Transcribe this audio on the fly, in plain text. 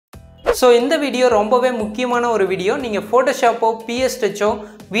So இந்த video ரொம்பவே முக்கியமான ஒரு வீடியோ. நீங்கள் ஃபோட்டோஷாப்போ பிஎஸ் டச்சோ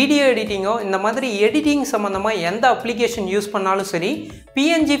வீடியோ எடிட்டிங்கோ இந்த மாதிரி எடிட்டிங் சம்மந்தமாக எந்த அப்ளிகேஷன் யூஸ் பண்ணாலும் சரி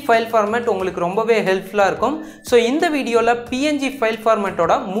PNG ஃபைல் ஃபார்மேட் உங்களுக்கு ரொம்பவே ஹெல்ப்ஃபுல்லாக இருக்கும். ஸோ இந்த வீடியோவில் PNG ஃபைல்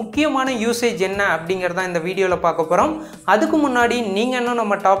ஃபார்மேட்டோட முக்கியமான யூசேஜ் என்ன அப்படிங்கிறத இந்த வீடியோவில் பார்க்க போகிறோம். அதுக்கு முன்னாடி நீங்கள் இன்னும்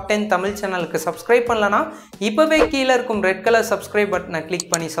நம்ம டாப் 10 தமிழ் சேனலுக்கு சப்ஸ்கிரைப் பண்ணலன்னா இப்போவே கீழே இருக்கும் ரெட் கலர் சப்ஸ்கிரைப் பட்டனை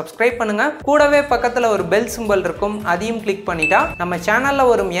கிளிக் பண்ணி சப்ஸ்கிரைப் பண்ணுங்கள். கூடவே பக்கத்தில் ஒரு பெல் சிம்பல் இருக்கும், அதையும் கிளிக் பண்ணிட்டா நம்ம சேனலில்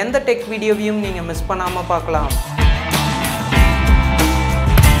வரும் எந்த டெக் வீடியோவையும் நீங்கள் மிஸ் பண்ணாமல் பார்க்கலாம்.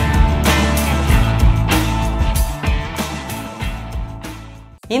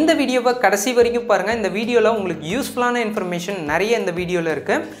 இந்த வீடியோவை கடைசி வரைக்கும் பாருங்கள். இந்த வீடியோவில் உங்களுக்கு யூஸ்ஃபுல்லான இன்ஃபர்மேஷன் நிறைய இந்த வீடியோவில்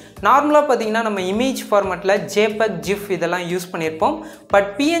இருக்குது. நார்மலாக பார்த்தீங்கன்னா நம்ம இமேஜ் ஃபார்மேட்டில் JPEG, GIF இதெல்லாம் யூஸ் பண்ணியிருப்போம். பட்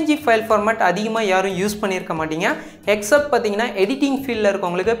PNG ஃபைல் ஃபார்மேட் அதிகமாக யாரும் யூஸ் பண்ணியிருக்க மாட்டீங்க. எக்ஸப்ட் பார்த்தீங்கன்னா எடிட்டிங் ஃபீல்டில்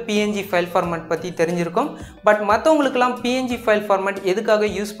இருக்கவங்களுக்கு PNG ஃபைல் ஃபார்மேட் பற்றி தெரிஞ்சிருக்கும். பட் மற்றவங்களுக்குலாம் PNG ஃபைல் ஃபார்மேட்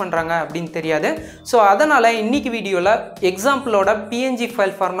எதுக்காக யூஸ் பண்ணுறாங்க அப்படின்னு தெரியாது. ஸோ அதனால் இன்றைக்கி வீடியோவில் எக்ஸாம்பிளோட PNG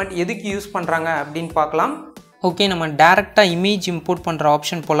ஃபைல் ஃபார்மேட் எதுக்கு யூஸ் பண்ணுறாங்க அப்படின்னு பார்க்கலாம். ஓகே, நம்ம டேரெக்டாக இமேஜ் இம்போர்ட் பண்ணுற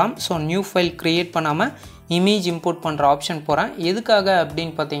ஆப்ஷன் போகலாம். ஸோ நியூ ஃபைல் க்ரியேட் பண்ணாமல் இமேஜ் இம்போர்ட் பண்ணுற ஆப்ஷன் போகிறேன். எதுக்காக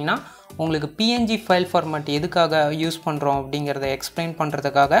அப்படின்னு பார்த்தீங்கன்னா உங்களுக்கு PNG ஃபைல் ஃபார்மேட் எதுக்காக யூஸ் பண்ணுறோம் அப்படிங்கிறத எக்ஸ்பிளைன்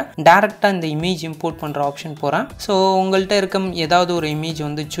பண்ணுறதுக்காக டேரெக்டாக இந்த இமேஜ் இம்போர்ட் பண்ணுற ஆப்ஷன் போகிறேன். ஸோ உங்கள்கிட்ட இருக்க ஏதாவது ஒரு இமேஜ்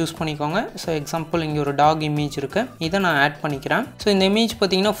வந்து சூஸ் பண்ணிக்கோங்க. ஸோ எக்ஸாம்பிள் இங்கே ஒரு டாக் இமேஜ் இருக்குது, இதை நான் ஆட் பண்ணிக்கிறேன். ஸோ இந்த இமேஜ்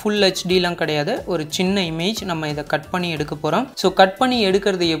பார்த்தீங்கன்னா ஃபுல் HDலாம் கிடையாது, ஒரு சின்ன இமேஜ். நம்ம இதை கட் பண்ணி எடுக்க போகிறோம். ஸோ கட் பண்ணி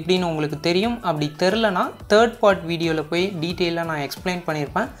எடுக்கிறது எப்படின்னு உங்களுக்கு தெரியும். அப்படி தெரிலனா தேர்ட் பார்ட் வீடியோவில் போய் டீட்டெயிலாக நான் எக்ஸ்பிளைன்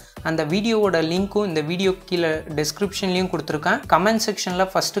பண்ணியிருப்பேன். அந்த வீடியோவோட லிங்க்கும் இந்த வீடியோ கீழே டிஸ்கிரிப்ஷன்லேயும் கொடுத்துருக்கேன். கமெண்ட் செக்ஷனில்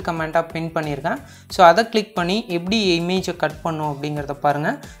ஃபஸ்ட்டு கமெண்ட்டாக பின் பண்ணியிருக்கேன். ஸோ அதை கிளிக் பண்ணி எப்படி இமேஜை கட் பண்ணும் அப்படிங்கிறத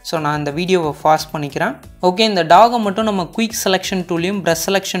பாருங்கள். ஸோ நான் இந்த வீடியோவை ஃபாஸ்ட் பண்ணிக்கிறேன். ஓகே, இந்த டாகை மட்டும் நம்ம quick selection டூலையும் brush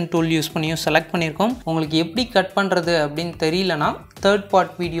selection tool use பண்ணியும் செலக்ட் பண்ணியிருக்கோம். உங்களுக்கு எப்படி கட் பண்ணுறது அப்படின்னு தெரியலனா தேர்ட்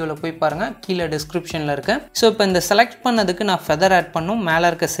பார்ட் வீடியோவில் போய் பாருங்கள், கீழே டிஸ்கிரிப்ஷனில் இருக்குது. ஸோ இப்போ இந்த செலக்ட் பண்ணதுக்கு நான் ஃபெதர் ஆட் பண்ணும். மேலே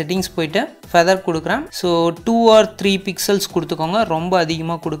இருக்க செட்டிங்ஸ் போயிட்டு ஃபெதர் கொடுக்குறேன். ஸோ 2 or 3 பிக்சல்ஸ் கொடுத்துக்கோங்க, ரொம்ப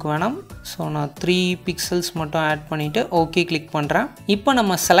அதிகமாக கொடுக்க வேணாம். ஸோ நான் 3 பிக்சல்ஸ் மட்டும் ஆட் பண்ணிவிட்டு ஓகே கிளிக் பண்ணுறேன். இப்போ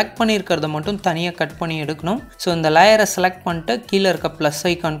நம்ம செலக்ட் பண்ணியிருக்கிறத மட்டும் தனியாக கட் பண்ணி எடுக்கணும். ஸோ இந்த லேயரை செலக்ட் பண்ணிட்டு கீழே இருக்க ப்ளஸ்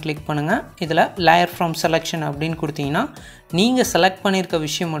ஐக்கான் கிளிக் பண்ணுங்கள். இதில் லேயர் ஃப்ரம் செலெக்ஷன் அப்படின்னு கொடுத்தீங்கன்னா நீங்கள் செலக்ட் பண்ணியிருக்க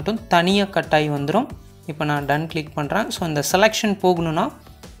விஷயம் மட்டும் தனியாக கட் ஆகி வந்துடும். இப்போ நான் டன் கிளிக் பண்ணுறேன். ஸோ இந்த செலெக்ஷன் போகணுன்னா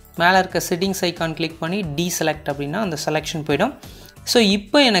மேலே இருக்க செட்டிங்ஸ் ஐக்கான் கிளிக் பண்ணி டீசெலக்ட் அப்படின்னா அந்த செலெக்ஷன் போயிடும். ஸோ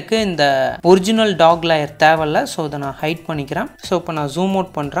இப்போ எனக்கு இந்த ஒரிஜினல் டாக் லேயர் தேவையில்ல. ஸோ இதை நான் ஹைட் பண்ணிக்கிறேன். ஸோ இப்போ நான் ஜூம்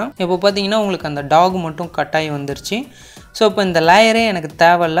அவுட் பண்ணுறேன். இப்போ பார்த்தீங்கன்னா உங்களுக்கு அந்த டாக் மட்டும் கட் ஆகி வந்துருச்சு. ஸோ இப்போ இந்த லேயரே எனக்கு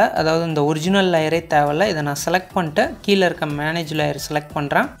தேவையில்ல, அதாவது இந்த ஒரிஜினல் லேயரே தேவையில்ல. இதை நான் செலக்ட் பண்ணிட்டு கீழே இருக்க மேனேஜ் லேயர் செலக்ட்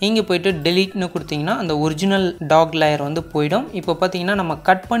பண்ணுறேன். இங்கே போய்ட்டு டெலீட்னு கொடுத்தீங்கன்னா அந்த ஒரிஜினல் டாக் லேயர் வந்து போயிடும். இப்போ பார்த்தீங்கன்னா நம்ம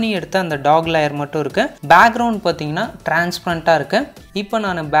கட் பண்ணி எடுத்த அந்த டாக் லேயர் மட்டும் இருக்குது. பேக்ரவுண்ட் பார்த்தீங்கன்னா டிரான்ஸ்பரண்ட்டாக இருக்குது. இப்போ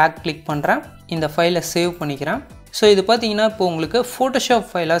நான் பேக் கிளிக் பண்ணுறேன். இந்த ஃபைலை சேவ் பண்ணிக்கிறேன். ஸோ இது பார்த்தீங்கன்னா இப்போ உங்களுக்கு ஃபோட்டோஷாப்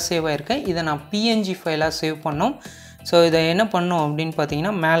ஃபைலாக சேவ் ஆகிருக்கு. இதை நான் PNG ஃபைலாக சேவ் பண்ணோம். ஸோ இதை என்ன பண்ணோம் அப்படின்னு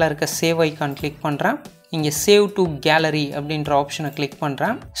பார்த்தீங்கன்னா மேலே இருக்க சேவ் ஐக்கான் கிளிக் பண்ணுறேன். இங்கே சேவ் டு கேலரி அப்படின்ற ஆப்ஷனை கிளிக்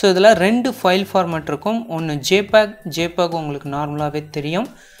பண்ணுறேன். ஸோ இதில் 2 ஃபைல் ஃபார்மேட் இருக்கும். ஒன்று JPEG உங்களுக்கு நார்மலாகவே தெரியும்,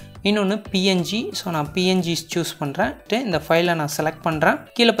 இன்னொன்று PNG. ஸோ நான் PNG சூஸ் பண்ணுறேன். இந்த ஃபைலை நான் செலக்ட் பண்ணுறேன்.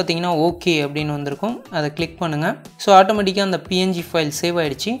 கீழே பார்த்தீங்கன்னா ஓகே அப்படின்னு வந்திருக்கும், அதை கிளிக் பண்ணுங்கள். ஸோ ஆட்டோமேட்டிக்காக அந்த PNG ஃபைல் சேவ்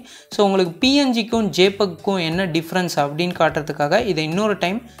ஆகிடுச்சு. ஸோ உங்களுக்கு PNGக்கும் JPEGக்கும் என்ன டிஃப்ரென்ஸ் அப்படின்னு காட்டுறதுக்காக இதை இன்னொரு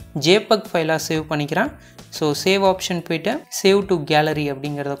டைம் JPEG ஃபைலாக சேவ் பண்ணிக்கிறேன். ஸோ சேவ் ஆப்ஷன் போய்ட்டு சேவ் டு கேலரி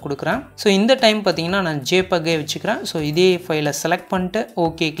அப்படிங்கிறத கொடுக்குறேன். ஸோ இந்த டைம் பார்த்தீங்கன்னா நான் JPEG வச்சுக்கிறேன். ஸோ இதே ஃபைலை செலக்ட் பண்ணிட்டு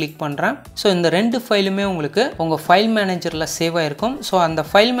ஓகே கிளிக் பண்ணுறேன். ஸோ இந்த 2 ஃபைலுமே உங்களுக்கு உங்கள் ஃபைல் மேனேஜரில் சேவ் ஆகிருக்கும். ஸோ அந்த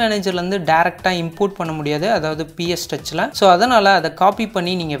ஃபைல் மேனேஜர்லேருந்து டேரெக்டாக இம்போர்ட் பண்ண முடியாது, அதாவது PS டச்சில். ஸோ அதனால் அதை காப்பி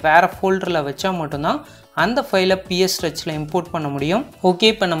பண்ணி நீங்கள் வேறு ஃபோல்டரில் வச்சா மட்டும்தான் அந்த ஃபைலை PS டச்சில் இம்போர்ட் பண்ண முடியும். ஓகே,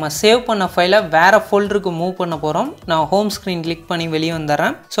 இப்போ நம்ம சேவ் பண்ண ஃபைலை வேறு ஃபோல்டருக்கு மூவ் பண்ண போகிறோம். நான் ஹோம் ஸ்க்ரீன் கிளிக் பண்ணி வெளியே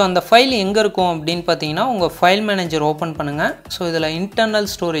வந்துடுறேன். ஸோ அந்த ஃபைல் எங்கே இருக்கும் அப்படின்னு பார்த்தீங்கன்னா உங்கள் ஃபைல் மேனேஜர் ஓப்பன் பண்ணுங்கள். ஸோ இதில் இன்டர்னல்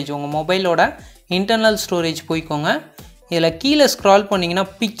ஸ்டோரேஜ், உங்கள் மொபைலோட இன்டர்னல் ஸ்டோரேஜ் போய்க்கோங்க. இதில் கீழே ஸ்க்ரால் பண்ணிங்கன்னா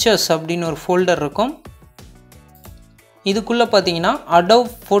பிக்சர்ஸ் அப்படின்னு ஒரு ஃபோல்டர் இருக்கும். இதுக்குள்ளே பார்த்தீங்கன்னா அடோப்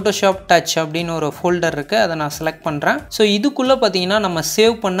ஃபோட்டோஷாப் டச் அப்படின்னு ஒரு ஃபோல்டர் இருக்குது, அதை நான் செலக்ட் பண்ணுறேன். ஸோ இதுக்குள்ளே பார்த்தீங்கன்னா நம்ம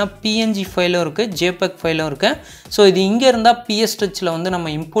சேவ் பண்ண PNG ஃபைலும் இருக்குது, JPEG ஃபைலும் இருக்குது. ஸோ இது இங்கே இருந்தால் PS டச்சில் வந்து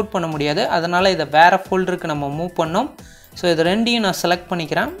நம்ம இம்போர்ட் பண்ண முடியாது, அதனால் இதை வேறு ஃபோல்டருக்கு நம்ம மூவ் பண்ணோம். ஸோ இது 2யும் நான் செலக்ட்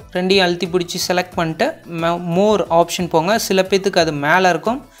பண்ணிக்கிறேன். 2யும் அழுத்தி பிடிச்சி செலக்ட் பண்ணிட்டு மோர் ஆப்ஷன் போங்க. சில பேத்துக்கு அது மேலே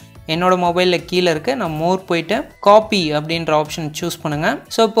இருக்கும், என்னோட மொபைலில் கீழே இருக்குது. நான் மோர் போயிட்டு காப்பி அப்படின்ற ஆப்ஷன் சூஸ் பண்ணுங்கள்.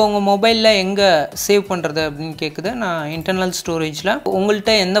 ஸோ இப்போ உங்கள் மொபைலில் எங்கே சேவ் பண்ணுறது அப்படின்னு கேட்குது. நான் இன்டர்னல் ஸ்டோரேஜில்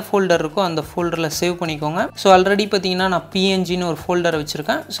உங்கள்கிட்ட எந்த ஃபோல்டர் இருக்கோ அந்த ஃபோல்டரில் சேவ் பண்ணிக்கோங்க. ஸோ ஆல்ரெடி பார்த்தீங்கன்னா நான் பிஎன்ஜின்னு ஒரு ஃபோல்டர்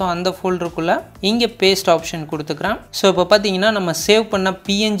வச்சுருக்கேன். ஸோ அந்த ஃபோல்டருக்குள்ளே இங்கே பேஸ்ட் ஆப்ஷன் கொடுத்துக்கிறேன். ஸோ இப்போ பார்த்தீங்கன்னா நம்ம சேவ் பண்ண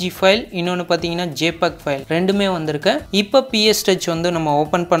பிஎன்ஜி ஃபைல், இன்னொன்று பார்த்தீங்கன்னா ஜேபக் ஃபைல் ரெண்டுமே வந்திருக்கு. இப்போ PS Touch வந்து நம்ம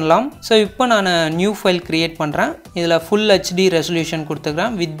ஓப்பன் பண்ணலாம். ஸோ இப்போ நான் நியூ ஃபைல் கிரியேட் பண்ணுறேன். இதில் ஃபுல் HD ரெசல்யூஷன்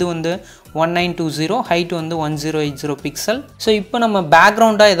கொடுத்துக்கிறேன். வித் வந்து 1920, ஹைட் வந்து 1080 பிக்சல். ஸோ இப்போ நம்ம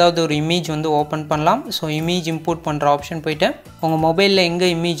பேக்ரவுண்டாக ஏதாவது ஒரு இமேஜ் வந்து ஓப்பன் பண்ணலாம். ஸோ இமேஜ் இம்போர்ட் பண்ணுற ஆப்ஷன் போயிட்டு உங்கள் மொபைலில் எங்கே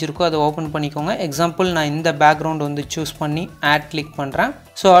இமேஜ் இருக்கோ அதை ஓப்பன் பண்ணிக்கோங்க. எக்ஸாம்பிள் நான் இந்த பேக்ரவுண்ட் வந்து சூஸ் பண்ணி ஆட் கிளிக் பண்ணுறேன்.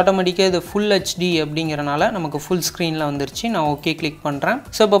 ஸோ ஆட்டோமேட்டிக்காக இது ஃபுல் HD அப்படிங்கிறனால நமக்கு ஃபுல் ஸ்க்ரீனில் வந்துருச்சு. நான் ஓகே கிளிக் பண்ணுறேன்.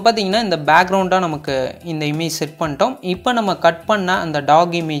 ஸோ இப்போ பார்த்தீங்கன்னா இந்த பேக்ரவுண்டாக நமக்கு இந்த இமேஜ் செட் பண்ணிட்டோம். இப்போ நம்ம கட் பண்ண அந்த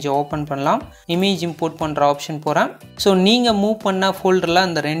டாக் இமேஜை ஓப்பன் பண்ணலாம். இமேஜ் இம்போர்ட் பண்ணுற ஆப்ஷன் போகிறேன். ஸோ நீங்கள் மூவ் பண்ண ஃபோல்டரில்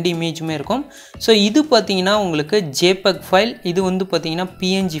அந்த 2 இமேஜுமே இருக்கும். ஸோ இது பார்த்தீங்கன்னா உங்களுக்கு ஜேபக் ஃபைல், இது வந்து பார்த்தீங்கன்னா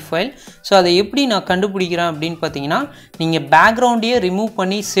PNG ஃபைல். ஸோ அதை எப்படி நான் கண்டுபிடிக்கிறேன் அப்படின்னு பார்த்தீங்கன்னா, நீங்கள் பேக்ரவுண்டையே ரிமூவ்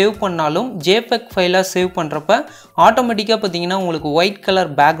பண்ணி சேவ் பண்ணாலும் ஜேபக் ஃபைலாக சேவ் பண்ணுறப்ப ஆட்டோமேட்டிக்காக பார்த்தீங்கன்னா உங்களுக்கு ஒயிட் கலர்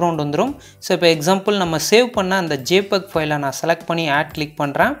பேக்ரவுண்ட் வந்துடும். ஸோ இப்போ எக்ஸாம்பிள் நம்ம சேவ் பண்ண அந்த ஜேபக் ஃபைலை நான் செலக்ட் பண்ணி ஆட் கிளிக்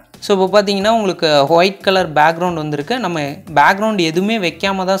பண்ணுறேன். ஸோ இப்போ பார்த்தீங்கன்னா உங்களுக்கு ஒயிட் கலர் பேக்ரவுண்ட் வந்திருக்கு. நம்ம பேக்ரவுண்ட் எதுவுமே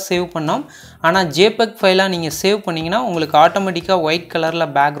வைக்காம தான் சேவ் பண்ணோம். ஆனால் ஜேபக் ஃபைலாக நீங்கள் சேவ் பண்ணிங்கன்னா உங்களுக்கு ஆட்டோமேட்டிக்காக ஒயிட் கலரில்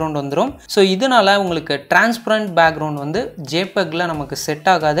பேக்ரவுண்ட் வந்துடும். ஸோ இதனால் உங்களுக்கு டிரான்ஸ்பரண்ட் பேக்ரவுண்ட் வந்து ஜேபக்கில் நமக்கு செட்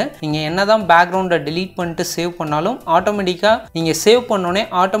ஆகாது. நீங்கள் என்ன தான் பேக்ரவுண்டை delete பண்ணிட்டு சேவ் பண்ணாலும் ஆட்டோமேட்டிக்காக நீங்கள் சேவ் பண்ணோன்னே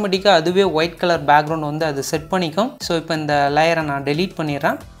ஆட்டோமேட்டிக்காக அதுவே ஒயிட் கலர் பேக்ரவுண்ட் வந்து அது செட் பண்ணிக்கும். ஸோ இப்போ இந்த லேயரை நான் delete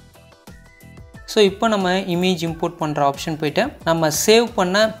பண்ணிடுறேன். ஸோ இப்போ நம்ம இமேஜ் இம்போர்ட் பண்ணுற ஆப்ஷன் போய்ட்டு நம்ம சேவ்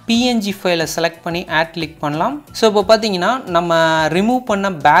பண்ண PNG ஃபைலை செலக்ட் பண்ணி ஆட் கிளிக் பண்ணலாம். ஸோ இப்போ பார்த்தீங்கன்னா நம்ம ரிமூவ் பண்ண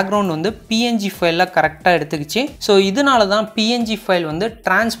பேக்ரவுண்ட் வந்து PNG ஃபைலில் கரெக்டாக எடுத்துக்கிச்சு. ஸோ இதனால தான் PNG ஃபைல் வந்து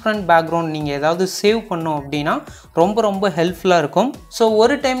டிரான்ஸ்பரண்ட் பேக்ரவுண்ட் நீங்கள் ஏதாவது சேவ் பண்ணோம் அப்படின்னா ரொம்ப ஹெல்ப்ஃபுல்லாக இருக்கும். ஸோ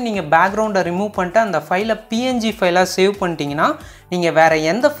ஒரு டைம் நீங்கள் பேக்ரவுண்டை ரிமூவ் பண்ணிட்டு அந்த ஃபைலை PNG ஃபைலாக சேவ் பண்ணிட்டீங்கன்னா நீங்கள் வேறு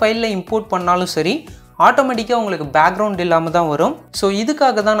எந்த ஃபைலில் இம்போர்ட் பண்ணாலும் சரி ஆட்டோமேட்டிக்காக உங்களுக்கு பேக்ரவுண்ட் இல்லாமல் தான் வரும். ஸோ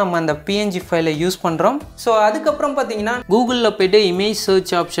இதுக்காக தான் நம்ம அந்த PNG ஃபைலை யூஸ் பண்ணுறோம். ஸோ அதுக்கப்புறம் பார்த்தீங்கன்னா கூகுளில் போய்ட்டு இமேஜ்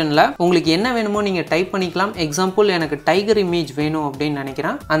சர்ச் ஆப்ஷனில் உங்களுக்கு என்ன வேணுமோ நீங்கள் டைப் பண்ணிக்கலாம். எக்ஸாம்பிள் எனக்கு டைகர் இமேஜ் வேணும் அப்படின்னு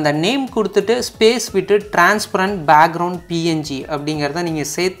நினைக்கிறேன். அந்த நேம் கொடுத்துட்டு ஸ்பேஸ் விட்டு டிரான்ஸ்பரண்ட் பேக்ரவுண்ட் PNG அப்படிங்கிறத நீங்கள்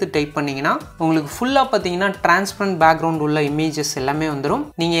சேர்த்து டைப் பண்ணிங்கன்னா உங்களுக்கு ஃபுல்லாக பார்த்தீங்கன்னா டிரான்ஸ்பரண்ட் பேக்ரவுண்ட் உள்ள இமேஜஸ் எல்லாமே வந்துடும்.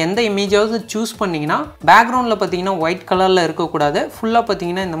 நீங்கள் எந்த இமேஜாவது சூஸ் பண்ணிங்கன்னா பேக்ரவுண்டில் பார்த்தீங்கன்னா ஒயிட் கலரில் இருக்கக்கூடாது. ஃபுல்லாக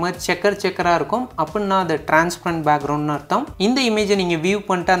பார்த்தீங்கன்னா இந்த மாதிரி செக்கராக இருக்கும். அப்படின்னு அது டிரான்ஸ்பரண்ட் பேக்ரவுண்ட்னு அர்த்தம். இந்த இமேஜை நீங்கள் வியூ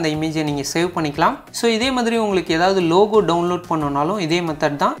பண்ணிட்டு அந்த இமேஜை நீங்கள் சேவ் பண்ணிக்கலாம். ஸோ இதே மாதிரி உங்களுக்கு ஏதாவது லோகோ டவுன்லோட் பண்ணணும்னாலும் இதே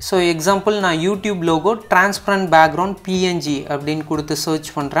மெத்தட் தான். ஸோ எக்ஸாம்பிள் நான் YouTube logo transparent background PNG அப்படின்னு கொடுத்து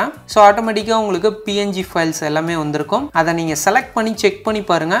சர்ச் பண்ணுறேன். ஸோ ஆட்டோமேட்டிக்காக உங்களுக்கு PNG ஃபைல்ஸ் எல்லாமே வந்திருக்கும். அதை நீங்கள் செலக்ட் பண்ணி செக் பண்ணி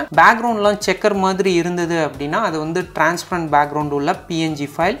பாருங்கள். பேக்ரவுண்ட்லாம் செக்கர் மாதிரி இருந்தது அப்படின்னா அது வந்து டிரான்ஸ்பரண்ட் பேக்ரவுண்ட் உள்ள PNG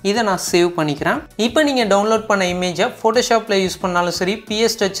ஃபைல். இதை நான் சேவ் பண்ணிக்கிறேன். இப்போ நீங்கள் டவுன்லோட் பண்ண இமேஜை ஃபோட்டோஷாப்பில் யூஸ் பண்ணாலும் சரி,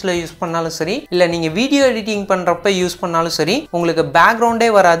 PS Touchல யூஸ் பண்ணாலும் சரி, இல்லை நீங்கள் வீடியோ எடிட்டிங் பண்ணுறப்ப யூஸ் பண்ணாலும் சரி உங்களுக்கு பேக்ரவுண்டே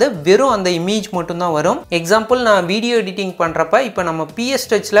வராது, வெறும் அந்த இமேஜ் மட்டும் தான் வரும். எக்ஸாம்பிள் நான் வீடியோ எடிட்டிங் பண்ணுறப்ப இப்போ நம்ம PS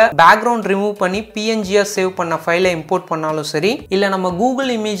Touchல பேக்ரவுண்ட் ரிமூவ் பண்ணி PNG-யா சேவ் பண்ண ஃபைலை இம்போர்ட் பண்ணாலும் சரி, இல்லை நம்ம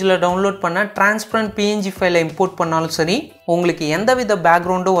கூகுள் இமேஜில் டவுன்லோட் பண்ண டிரான்ஸ்பரண்ட் PNG ஃபைலை இம்போர்ட் பண்ணாலும் சரி உங்களுக்கு எந்தவித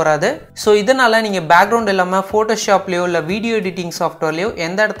பேக்ரவுண்டும் வராது. ஸோ இதனால் நீங்கள் பேக்ரவுண்ட் இல்லாமல் ஃபோட்டோஷாப்லேயோ இல்லை வீடியோ எடிட்டிங் சாஃப்ட்வேர்லையோ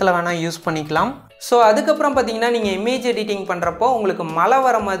எந்த இடத்துல வேணால் யூஸ் பண்ணிக்கலாம். ஸோ அதுக்கப்புறம் பார்த்தீங்கன்னா நீங்கள் இமேஜ் எடிட்டிங் பண்ணுறப்போ உங்களுக்கு மழை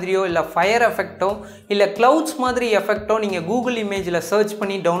வர மாதிரியோ இல்லை ஃபயர் எஃபெக்டோ இல்லை க்ளவுட்ஸ் மாதிரி எஃபெக்டோ நீங்கள் கூகுள் இமேஜில் சர்ச்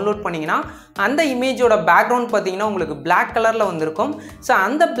பண்ணி டவுன்லோட் பண்ணிங்கன்னா அந்த இமேஜோட பேக்ரவுண்ட் பார்த்தீங்கன்னா உங்களுக்கு பிளாக் கலரில் வந்திருக்கும். ஸோ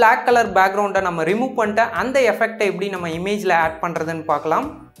அந்த பிளாக் கலர் பேக்ரவுண்டை நம்ம ரிமூவ் பண்ணிட்டு அந்த எஃபெக்டை எப்படி நம்ம இமேஜில் ஆட் பண்ணுறதுன்னு பார்க்கலாம்.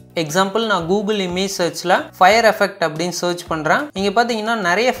 எக்ஸாம்பிள் நான் கூகுள் இமேஜ் சர்ச்சில் ஃபயர் எஃபெக்ட் அப்படின்னு சர்ச் பண்ணுறேன். இங்கே பார்த்தீங்கன்னா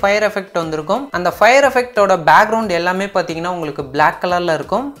நிறைய ஃபயர் எஃபெக்ட் வந்திருக்கும். அந்த ஃபயர் எஃபெக்டோட பேக்ரவுண்ட் எல்லாமே பார்த்தீங்கன்னா உங்களுக்கு பிளாக் கலரில்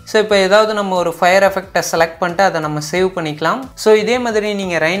இருக்கும். ஸோ இப்போ ஏதாவது நம்ம ஒரு ஃபயர் எஃபெக்டை செலக்ட் பண்ணிட்டு அதை நம்ம சேவ் பண்ணிக்கலாம். ஸோ இதே மாதிரி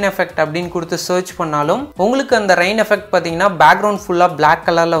நீங்கள் ரெயின் எஃபெக்ட் அப்படின்னு கொடுத்து சர்ச் பண்ணாலும் உங்களுக்கு அந்த ரெயின் எஃபெக்ட் பார்த்தீங்கன்னா பேக்ரவுண்ட் ஃபுல்லாக பிளாக்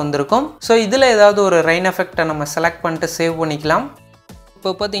கலரில் வந்திருக்கும். ஸோ இதில் ஏதாவது ஒரு ரெயின் எஃபெக்டை நம்ம செலக்ட் பண்ணிட்டு சேவ் பண்ணிக்கலாம்.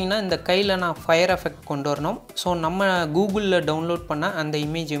 இப்போ பார்த்தீங்கன்னா இந்த கையில் நான் ஃபயர் எஃபெக்ட் கொண்டு வரணும். ஸோ நம்ம கூகுளில் டவுன்லோட் பண்ண அந்த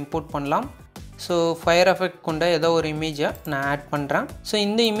இமேஜ் இம்போர்ட் பண்ணலாம். ஸோ ஃபயர் எஃபெக்ட் கொண்ட ஏதோ ஒரு இமேஜை நான் ஆட் பண்ணுறேன். ஸோ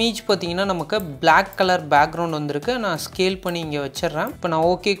இந்த இமேஜ் பார்த்தீங்கன்னா நமக்கு பிளாக் கலர் பேக்ரவுண்ட் வந்திருக்கு. நான் ஸ்கேல் பண்ணி இங்கே வச்சிடுறேன். இப்போ நான்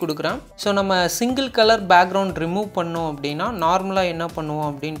ஓகே கொடுக்குறேன். ஸோ நம்ம சிங்கிள் கலர் பேக்ரவுண்ட் ரிமூவ் பண்ணோம் அப்படின்னா நார்மலாக என்ன பண்ணுவோம்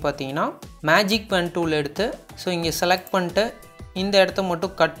அப்படின்னு பார்த்தீங்கன்னா மேஜிக் பென் டூல் எடுத்து ஸோ இங்கே செலக்ட் பண்ணிட்டு இந்த இடத்த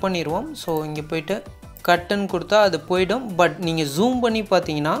மட்டும் கட் பண்ணிடுவோம். ஸோ இங்கே போய்ட்டு கட்டுன்னு கொடுத்தா அது போய்டும். பட் நீங்கள் ஜூம் பண்ணி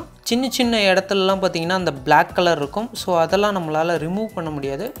பார்த்தீங்கன்னா சின்ன சின்ன இடத்துலலாம் பார்த்தீங்கன்னா அந்த பிளாக் கலர் இருக்கும். ஸோ அதெல்லாம் நம்மளால் ரிமூவ் பண்ண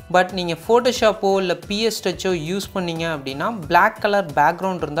முடியாது. பட் நீங்கள் ஃபோட்டோஷாப்போ இல்லை பிஎஸ் டச்சோ யூஸ் பண்ணிங்க அப்படின்னா பிளாக் கலர்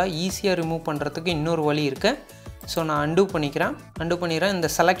பேக்ரவுண்ட் இருந்தால் ஈஸியாக ரிமூவ் பண்ணுறதுக்கு இன்னொரு வழி இருக்குது. ஸோ நான் அன்டூ பண்ணிக்கிறேன். இந்த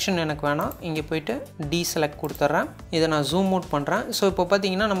செலெக்ஷன் எனக்கு வேணாம், இங்கே போய்ட்டு டீசெலக்ட் கொடுத்துட்றேன். இதை நான் ஜூம் அவுட் பண்ணுறேன். ஸோ இப்போ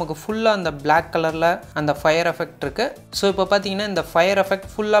பார்த்தீங்கன்னா நமக்கு ஃபுல்லாக அந்த பிளாக் கலரில் அந்த ஃபயர் எஃபெக்ட் இருக்குது. ஸோ இப்போ பார்த்தீங்கன்னா இந்த ஃபயர்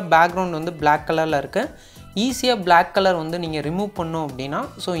எஃபெக்ட் ஃபுல்லாக பேக்ரவுண்ட் வந்து பிளாக் கலரில் இருக்குது. ஈஸியாக பிளாக் கலர் வந்து நீங்கள் ரிமூவ் பண்ணோம் அப்படின்னா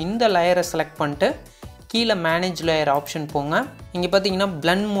ஸோ இந்த லேயரை செலக்ட் பண்ணிட்டு கீழே மேனேஜ் லேயர் ஆப்ஷன் போங்க. இங்கே பார்த்தீங்கன்னா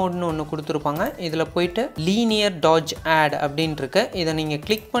பிளண்ட் மோட்னு ஒன்று கொடுத்துருப்பாங்க. இதில் போய்ட்டு லீனியர் டாட்ஜ் ஆட் அப்படின்ட்டு இருக்கு. இதை நீங்கள்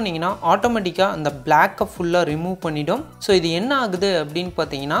கிளிக் பண்ணிங்கன்னா ஆட்டோமேட்டிக்காக அந்த பிளாக்கை ஃபுல்லாக ரிமூவ் பண்ணிடும். ஸோ இது என்ன ஆகுது அப்படின்னு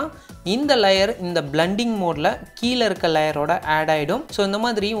பார்த்தீங்கன்னா இந்த லேயர் இந்த பிளண்டிங் மோடில் கீழே இருக்க லேயரோட ஆட் ஆகிடும். ஸோ இந்த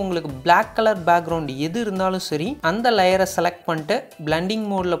மாதிரி உங்களுக்கு பிளாக் கலர் பேக்ரவுண்ட் எது இருந்தாலும் சரி அந்த லேயரை செலக்ட் பண்ணிட்டு பிளண்டிங்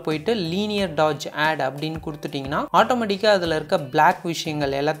மோடில் போயிட்டு லீனியர் டாட்ஜ் ஆட் அப்படின்னு கொடுத்துட்டிங்கன்னா ஆட்டோமேட்டிக்காக அதில் இருக்க பிளாக்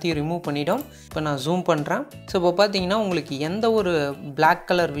விஷயங்கள் எல்லாத்தையும் ரிமூவ் பண்ணிடும். இப்போ நான் ஜூம் பண்ணுறேன். ஸோ இப்போ பார்த்தீங்கன்னா உங்களுக்கு எந்த ஒரு பிளாக்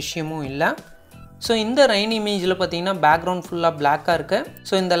கலர் விஷயமும் இல்லை. ஸோ இந்த ரெயின் இமேஜில் பார்த்தீங்கன்னா பேக்ரவுண்ட் ஃபுல்லாக பிளாக்காக இருக்குது.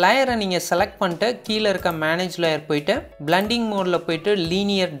 ஸோ இந்த லேயரை நீங்கள் செலக்ட் பண்ணிட்டு கீழே இருக்க மேனேஜ் லேயர் போய்ட்டு பிளண்டிங் மோடில் போய்ட்டு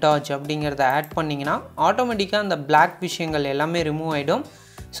லீனியர் டாட்ஜ் அப்படிங்கிறத ஆட் பண்ணிங்கன்னா ஆட்டோமேட்டிக்காக அந்த பிளாக் விஷயங்கள் எல்லாமே ரிமூவ் ஆகிடும்.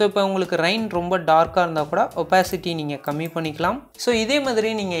 ஸோ இப்போ உங்களுக்கு ரெயின் ரொம்ப டார்க்காக இருந்தால் கூட ஒப்பாசிட்டி நீங்கள் கம்மி பண்ணிக்கலாம். ஸோ இதே மாதிரி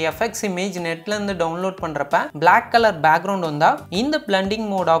நீங்கள் எஃப்எக்ஸ் இமேஜ் நெட்லேருந்து டவுன்லோட் பண்ணுறப்ப பிளாக் கலர் பேக்ரவுண்ட் வந்தால் இந்த பிளண்டிங்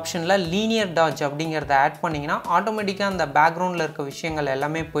மோட் ஆப்ஷனில் லீனியர் டாட்ஜ் அப்படிங்கிறத ஆட் பண்ணிங்கன்னா ஆட்டோமேட்டிக்காக அந்த பேக்ரவுண்டில் இருக்க விஷயங்கள்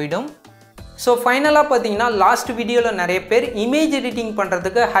எல்லாமே போயிடும். ஸோ ஃபைனலாக பார்த்தீங்கன்னா லாஸ்ட் வீடியோவில் நிறைய பேர் இமேஜ் எடிட்டிங்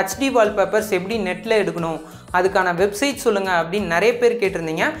பண்ணுறதுக்கு ஹெச்டி வால்பேப்பர்ஸ் எப்படி நெட்டில் எடுக்கணும் அதுக்கான வெப்சைட் சொல்லுங்கள் அப்படின்னு நிறைய பேர்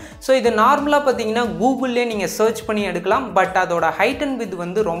கேட்டிருந்தீங்க. ஸோ இது நார்மலாக பார்த்தீங்கன்னா கூகுள்லேயே நீங்கள் சர்ச் பண்ணி எடுக்கலாம். பட் அதோட ஹைட் அண்ட் வித்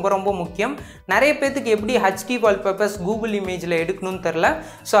வந்து ரொம்ப முக்கியம். நிறைய பேர்த்துக்கு எப்படி ஹெச்டி வால்பேப்பர்ஸ் கூகுள் இமேஜில் எடுக்கணும்னு தெரில.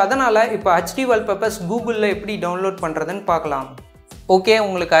 ஸோ அதனால் இப்போ ஹெச்டி வால்பேப்பர்ஸ் கூகுளில் எப்படி டவுன்லோட் பண்ணுறதுன்னு பார்க்கலாம். ஓகே,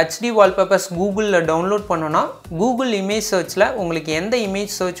 உங்களுக்கு ஹெச்டி வால்பேப்பர்ஸ் கூகுளில் டவுன்லோட் பண்ணோன்னா கூகுள் இமேஜ் சர்ச்சில் உங்களுக்கு எந்த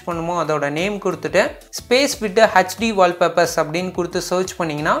இமேஜ் சர்ச் பண்ணுமோ அதோட நேம் கொடுத்துட்டு ஸ்பேஸ் விட்டு ஹெச்டி வால்பேப்பர்ஸ் அப்படின்னு கொடுத்து சர்ச்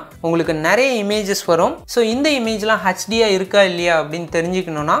பண்ணிங்கன்னா உங்களுக்கு நிறைய இமேஜஸ் வரும். ஸோ இந்த இமேஜ்லாம் ஹெச்டியாக இருக்கா இல்லையா அப்படின்னு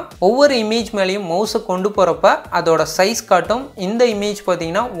தெரிஞ்சுக்கணுன்னா ஒவ்வொரு இமேஜ் மேலேயும் மவுஸை கொண்டு போகிறப்ப அதோட சைஸ் காட்டும். இந்த இமேஜ்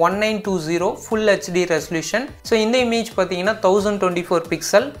பார்த்தீங்கன்னா 1920 ஃபுல் ஹெச்டி ரெசல்யூஷன். ஸோ இந்த இமேஜ் பார்த்தீங்கன்னா 1024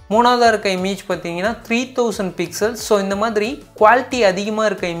 பிக்சல். மூணாவதாக இருக்க இமேஜ் பார்த்தீங்கன்னா 3000 பிக்சல். ஸோ இந்த மாதிரி குவாலிட்டி அதிகமாக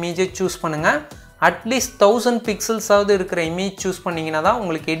இருக்க இமேஜை சூஸ் பண்ணுங்கள். அட்லீஸ்ட் 1000 பிக்சல்ஸாவது இருக்கிற இமேஜ் சூஸ் பண்ணிங்கன்னா தான்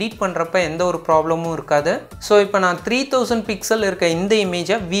உங்களுக்கு எடிட் பண்ணுறப்ப எந்த ஒரு ப்ராப்ளமும் இருக்காது. ஸோ இப்போ நான் 3000 பிக்சல் இருக்க இந்த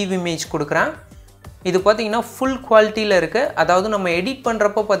இமேஜை விவ் இமேஜ் கொடுக்குறேன். இது பார்த்தீங்கன்னா ஃபுல் குவாலிட்டியில் இருக்குது. அதாவது நம்ம எடிட்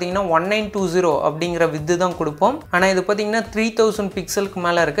பண்ணுறப்போ பார்த்தீங்கன்னா 1920 அப்படிங்கிற வித்து தான் கொடுப்போம். ஆனால் இது பார்த்தீங்கன்னா 3000 பிக்சலுக்கு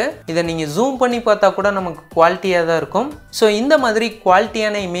மேலே இருக்குது. இதை நீங்கள் ஜூம் பண்ணி பார்த்தா கூட நமக்கு குவாலிட்டியாக தான் இருக்கும். ஸோ இந்த மாதிரி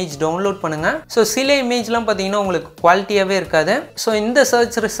குவாலிட்டியான இமேஜ் டவுன்லோட் பண்ணுங்கள். ஸோ சில இமேஜ்லாம் பார்த்தீங்கன்னா உங்களுக்கு குவாலிட்டியாகவே இருக்காது. ஸோ இந்த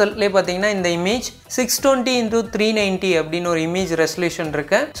சர்ச் ரிசல்ட்லேயே பார்த்தீங்கன்னா இந்த இமேஜ் 620x390 அப்படின்னு ஒரு இமேஜ் ரெசல்யூஷன்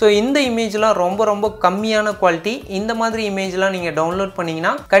இருக்குது. ஸோ இந்த இமேஜ்லாம் ரொம்ப கம்மியான குவாலிட்டி. இந்த மாதிரி இமேஜ்லாம் நீங்கள் டவுன்லோட்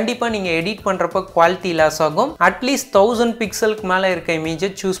பண்ணிங்கன்னா கண்டிப்பாக நீங்கள் எடிட் பண்ணுறப்ப குவாலிட்டி லாஸ் ஆகும். அட்லீஸ்ட் 1000 பிக்சலுக்கு மேலே இருக்க இமேஜை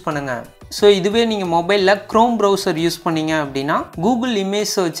சூஸ் பண்ணுங்க. ஸோ இதுவே நீங்கள் மொபைலில் க்ரோம் ப்ரௌசர் யூஸ் பண்ணீங்க அப்படின்னா கூகுள் இமேஜ்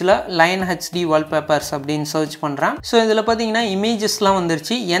சர்ச்சில் லைன் ஹெச்டி வால்பேப்பர்ஸ் அப்படின்னு சர்ச் பண்ணுறேன். ஸோ இதில் பார்த்தீங்கன்னா இமேஜஸ்லாம்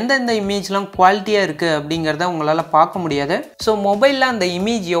வந்துருச்சு. எந்தெந்த இமேஜ்லாம் குவாலிட்டியாக இருக்குது அப்படிங்கிறத உங்களால் பார்க்க முடியாது. ஸோ மொபைலில் அந்த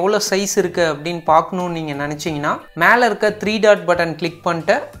இமேஜ் எவ்வளோ சைஸ் இருக்குது அப்படின்னு பார்க்கணுன்னு நீங்கள் நினச்சிங்கன்னா மேலே இருக்க 3 டாட் பட்டன் கிளிக்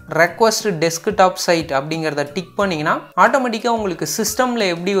பண்ணிட்டு ரெக்வஸ்ட் டெஸ்க்டாப் சைட் அப்படிங்கிறத டிக் பண்ணிங்கன்னா ஆட்டோமேட்டிக்காக உங்களுக்கு சிஸ்டமில்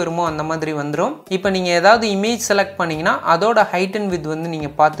எப்படி வருமோ அந்த மாதிரி வந்துடும். இப்போ நீங்கள் ஏதாவது இமேஜ் செலக்ட் பண்ணிங்கன்னா அதோட ஹைட் அண்ட் வித் வந்து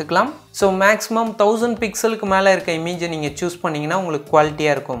நீங்கள் பார்த்துக்கலாம். ஸோ மேக்ஸிமம் 1000 பிக்சலுக்கு மேலே இருக்க இமேஜை நீங்கள் சூஸ் பண்ணிங்கன்னா உங்களுக்கு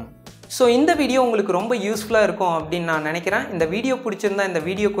குவாலிட்டியாக இருக்கும். ஸோ இந்த வீடியோ உங்களுக்கு ரொம்ப யூஸ்ஃபுல்லாக இருக்கும் அப்படின்னு நான் நினைக்கிறேன். இந்த வீடியோ பிடிச்சிருந்தா இந்த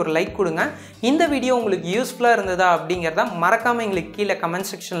வீடியோக்கு ஒரு லைக் கொடுங்க. இந்த வீடியோ உங்களுக்கு யூஸ்ஃபுல்லாக இருந்ததா அப்படிங்கிறத மறக்காமல் எங்களுக்கு கீழே கமெண்ட்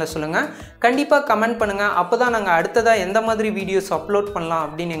செக்ஷனில் சொல்லுங்கள். கண்டிப்பாக கமெண்ட் பண்ணுங்கள். அப்போ தான் நாங்கள் அடுத்ததாக எந்த மாதிரி வீடியோஸ் அப்லோட் பண்ணலாம்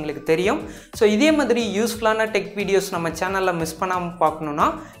அப்படின்னு எங்களுக்கு தெரியும். ஸோ இதே மாதிரி யூஸ்ஃபுல்லான டெக் வீடியோஸ் நம்ம சேனலில் மிஸ் பண்ணாமல் பார்க்கணுன்னா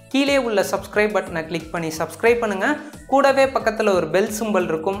கீழே உள்ள சப்ஸ்கிரைப் பட்டனை கிளிக் பண்ணி சப்ஸ்கிரைப் பண்ணுங்கள். கூடவே பக்கத்தில் ஒரு பெல் சிம்பல்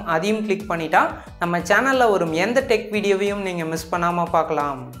இருக்கும், அதையும் கிளிக் பண்ணிட்டா நம்ம சேனலில் வரும் எந்த டெக் வீடியோவையும் நீங்கள் மிஸ் பண்ணாமல்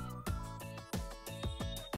பார்க்கலாம்.